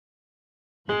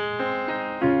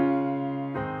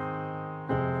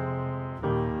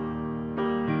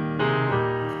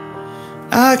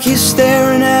I keep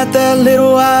staring at that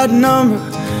little white number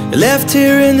you left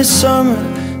here in the summer,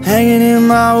 hanging in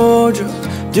my wardrobe.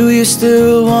 Do you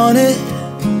still want it?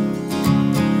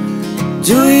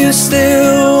 Do you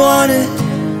still want it?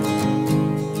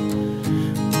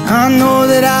 I know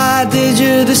that I did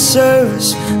you the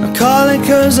service. I'm calling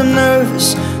 'cause I'm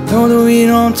nervous. Know that we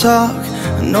don't talk,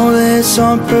 I know that it's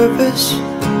on purpose.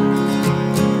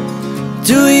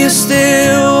 Do you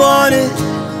still want it?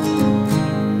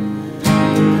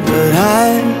 But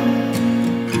I'm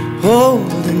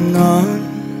holding on.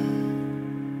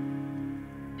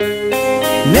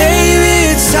 Maybe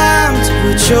it's time to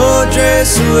put your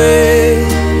dress away,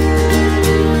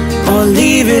 or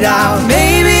leave it out.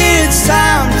 Maybe it's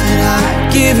time that I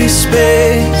give you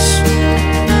space.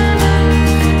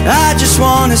 I just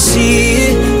wanna see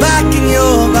it back in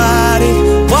your body,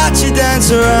 watch you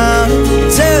dance around,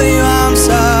 tell you I'm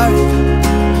sorry.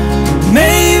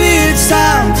 Maybe it's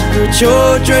time to put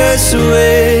your dress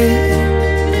away,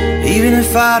 even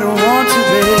if I don't want to,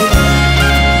 babe.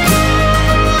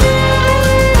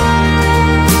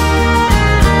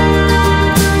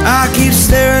 I keep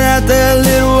staring at that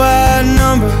little white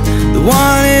number, the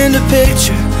one in the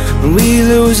picture. When we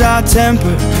lose our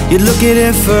temper, you look at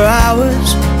it for hours.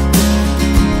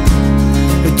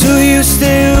 But do you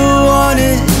still want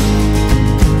it?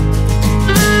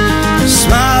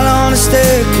 Smile on the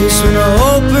staircase when I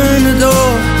open the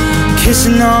door,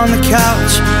 kissing on the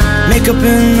couch, makeup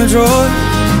in the drawer.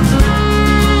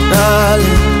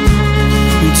 Darling,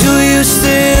 do you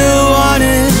still want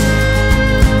it?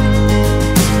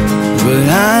 But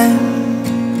I'm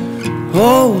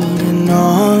holding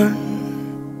on.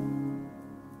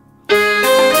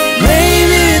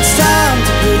 Maybe it's time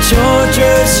to put your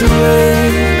dress away,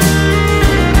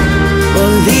 or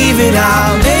leave it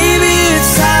out. Maybe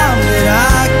it's time that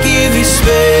I give you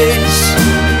space.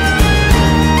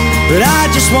 But I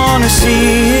just wanna see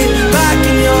it back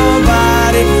in your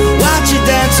body, watch you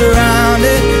dance around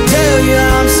it, tell you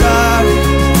I'm sorry.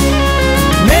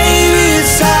 Maybe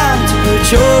it's time to put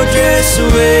your dress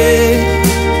away,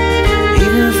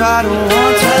 even if I don't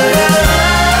want to.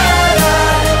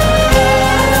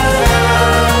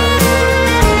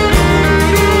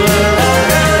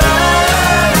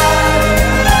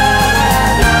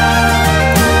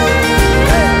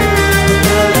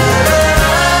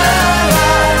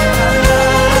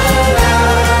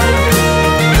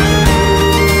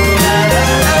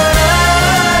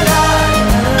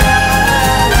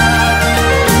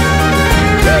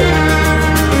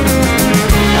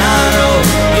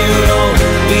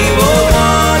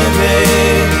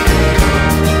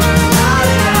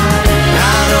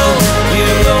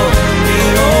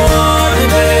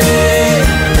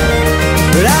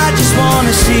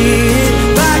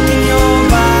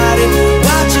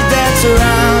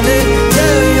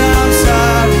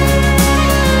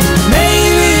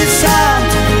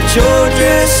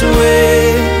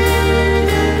 Away,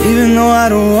 even though I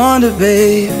don't want to,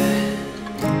 babe.